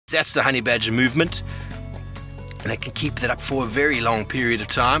That's the honey badger movement. And they can keep that up for a very long period of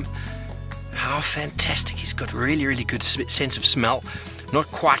time. How fantastic. He's got really, really good sense of smell. Not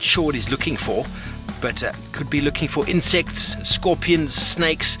quite sure what he's looking for, but could be looking for insects, scorpions,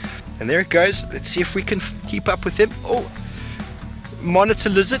 snakes. And there it goes. Let's see if we can keep up with him. Oh, monitor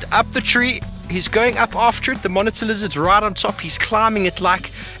lizard up the tree. He's going up after it. The monitor lizard's right on top. He's climbing it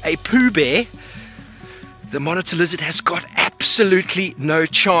like a Pooh Bear. The monitor lizard has got absolutely no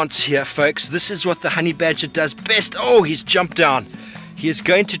chance here, folks. This is what the honey badger does best. Oh, he's jumped down. He is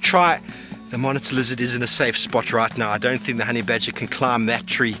going to try. The monitor lizard is in a safe spot right now. I don't think the honey badger can climb that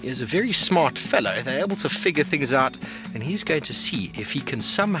tree. He's a very smart fellow. They're able to figure things out, and he's going to see if he can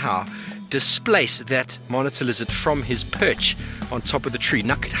somehow displace that monitor lizard from his perch on top of the tree.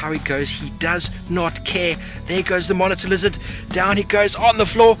 Look at how he goes. He does not care. There goes the monitor lizard. Down he goes on the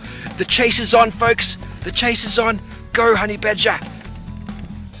floor. The chase is on, folks. The chase is on. Go, honey badger.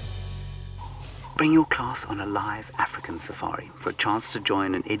 Bring your class on a live African safari. For a chance to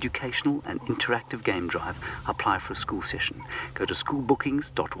join an educational and interactive game drive, apply for a school session. Go to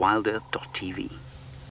schoolbookings.wildearth.tv.